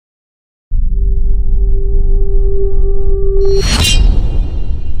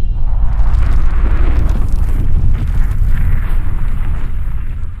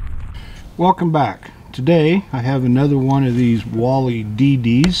Welcome back. Today I have another one of these Wally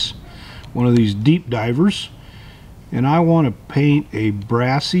DDs, one of these deep divers, and I want to paint a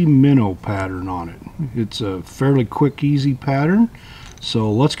Brassy Minnow pattern on it. It's a fairly quick, easy pattern,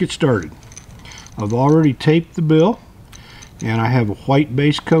 so let's get started. I've already taped the bill and I have a white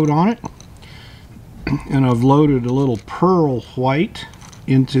base coat on it, and I've loaded a little pearl white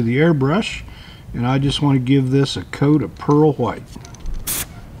into the airbrush, and I just want to give this a coat of pearl white.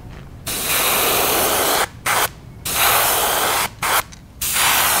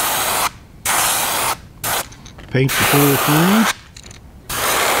 Paint the whole thing.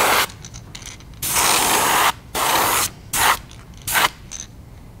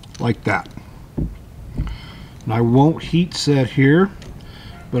 Like that. And I won't heat set here,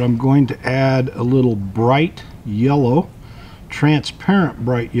 but I'm going to add a little bright yellow, transparent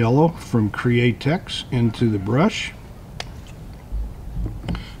bright yellow from Createx into the brush.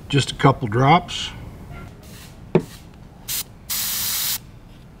 Just a couple drops.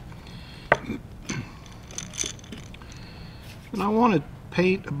 And I want to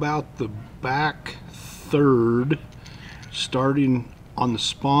paint about the back third, starting on the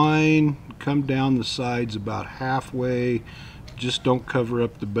spine, come down the sides about halfway. Just don't cover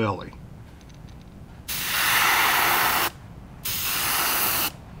up the belly.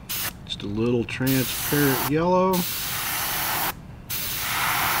 Just a little transparent yellow.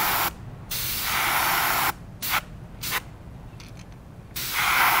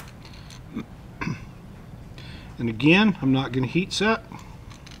 And again, I'm not going to heat set.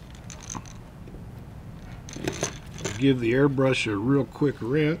 I'll give the airbrush a real quick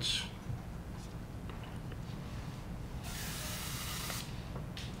rinse.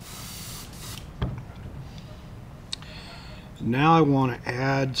 Now I want to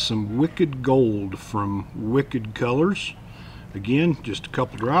add some Wicked Gold from Wicked Colors. Again, just a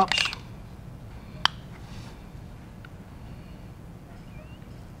couple drops.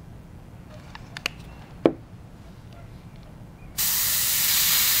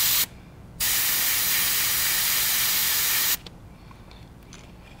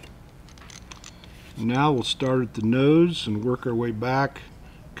 Now we'll start at the nose and work our way back,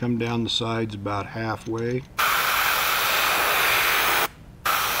 come down the sides about halfway.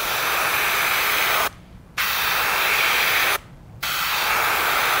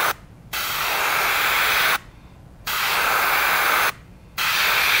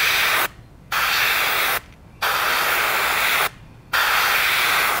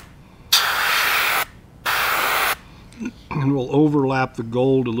 And we'll overlap the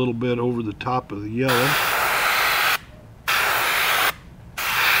gold a little bit over the top of the yellow.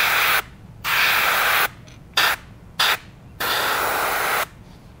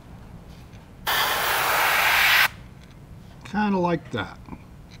 Kind of like that.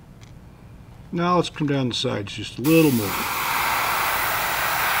 Now let's come down the sides just a little more.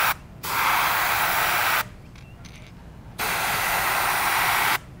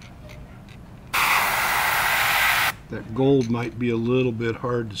 That gold might be a little bit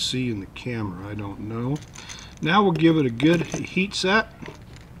hard to see in the camera, I don't know. Now we'll give it a good heat set.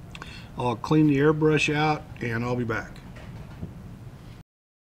 I'll clean the airbrush out and I'll be back.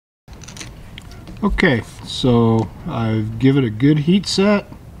 Okay, so I've given it a good heat set.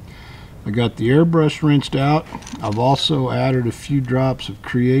 I got the airbrush rinsed out. I've also added a few drops of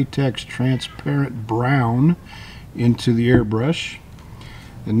Createx transparent brown into the airbrush.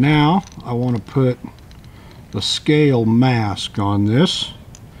 And now I want to put a scale mask on this,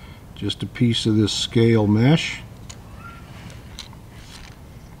 just a piece of this scale mesh.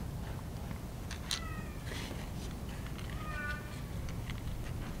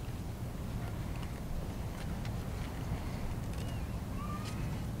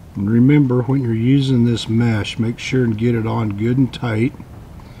 And remember, when you're using this mesh, make sure and get it on good and tight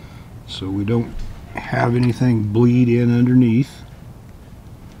so we don't have anything bleed in underneath.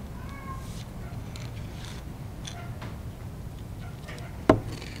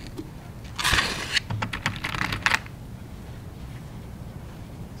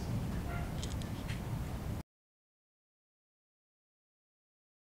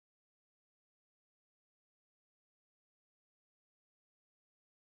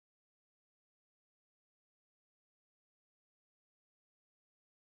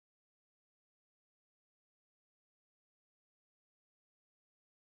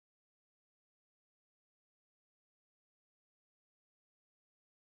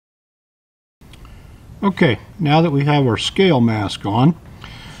 Okay, now that we have our scale mask on,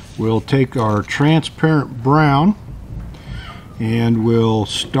 we'll take our transparent brown and we'll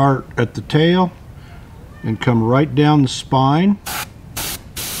start at the tail and come right down the spine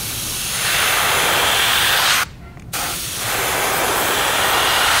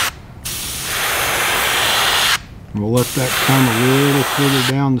We'll let that come a little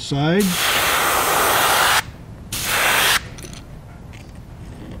further down the side.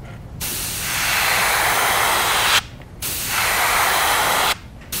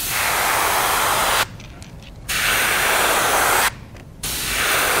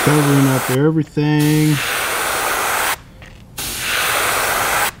 Covering up everything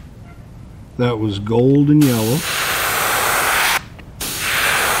that was gold and yellow.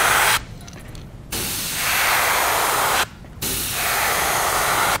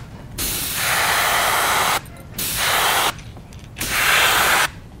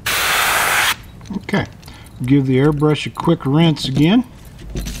 Okay, give the airbrush a quick rinse again.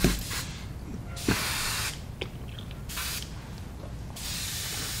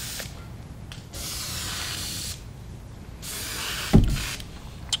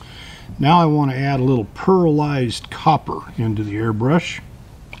 Now I want to add a little pearlized copper into the airbrush.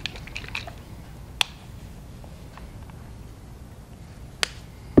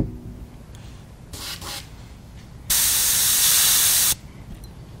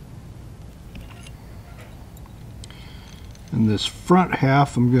 And this front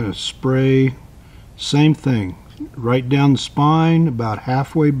half I'm going to spray, same thing, right down the spine, about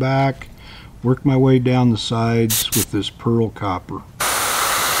halfway back, work my way down the sides with this pearl copper.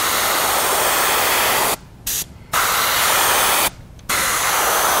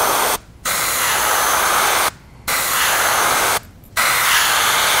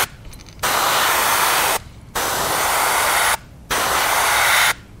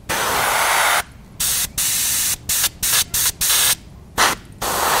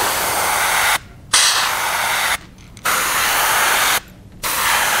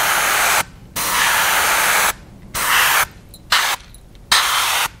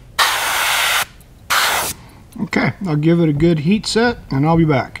 Okay, I'll give it a good heat set and I'll be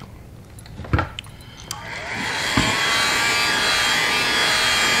back.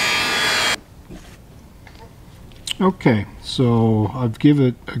 Okay, so I've given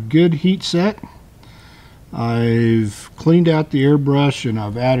it a good heat set. I've cleaned out the airbrush and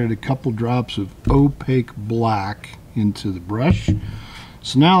I've added a couple drops of opaque black into the brush.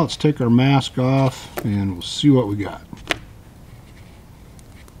 So now let's take our mask off and we'll see what we got.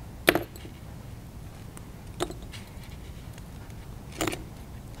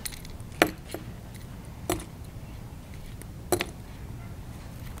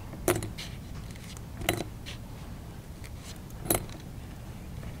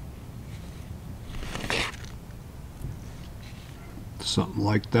 Something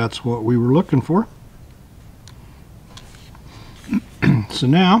like that's what we were looking for. So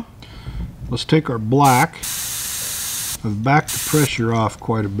now let's take our black. I've backed the pressure off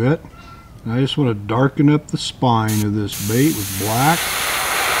quite a bit. And I just want to darken up the spine of this bait with black.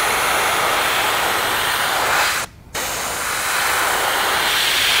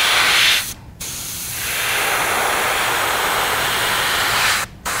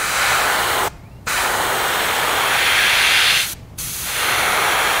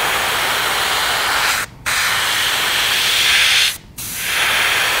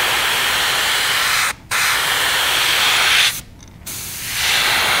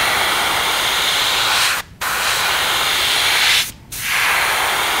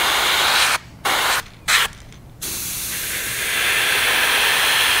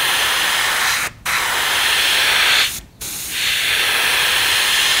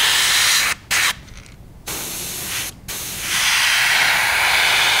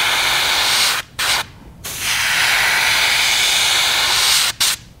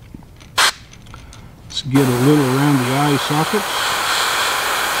 Get a little around the eye sockets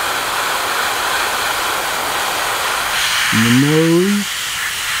and the nose,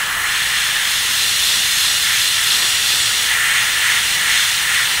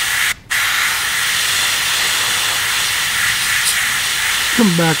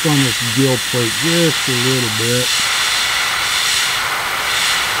 come back on this gill plate just a little bit,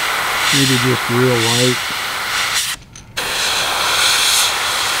 maybe just real light.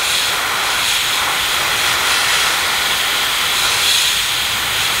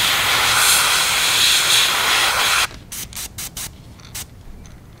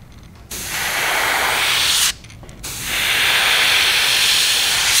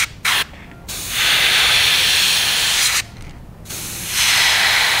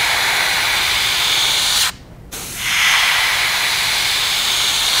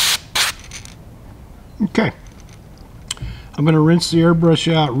 Okay, I'm going to rinse the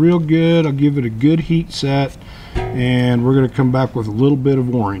airbrush out real good. I'll give it a good heat set and we're going to come back with a little bit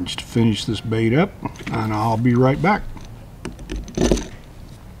of orange to finish this bait up, and I'll be right back.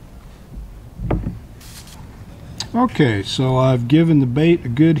 Okay, so I've given the bait a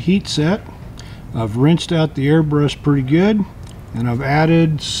good heat set. I've rinsed out the airbrush pretty good, and I've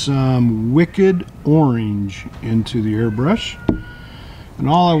added some Wicked Orange into the airbrush. And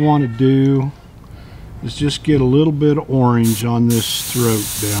all I want to do is just get a little bit of orange on this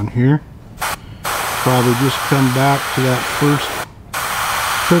throat down here. Probably just come back to that first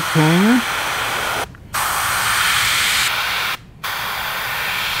hook hanger.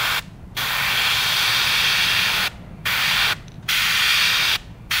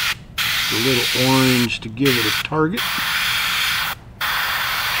 A little orange to give it a target.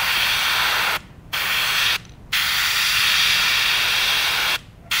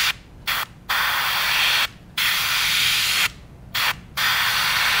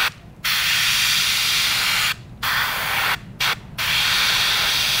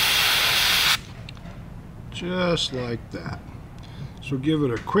 Just like that. So give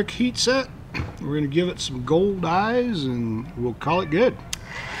it a quick heat set. We're going to give it some gold eyes and we'll call it good.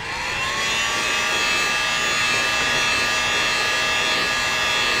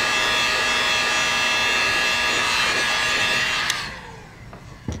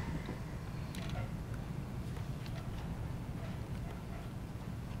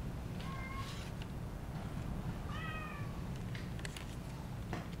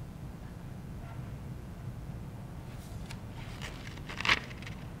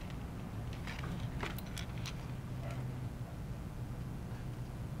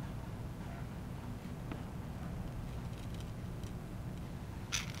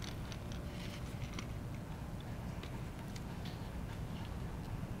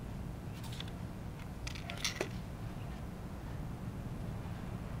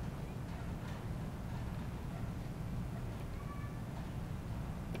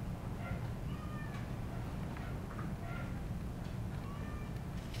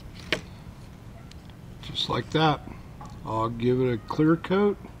 Just like that. I'll give it a clear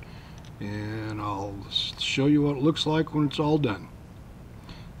coat and I'll show you what it looks like when it's all done.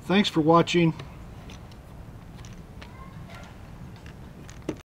 Thanks for watching.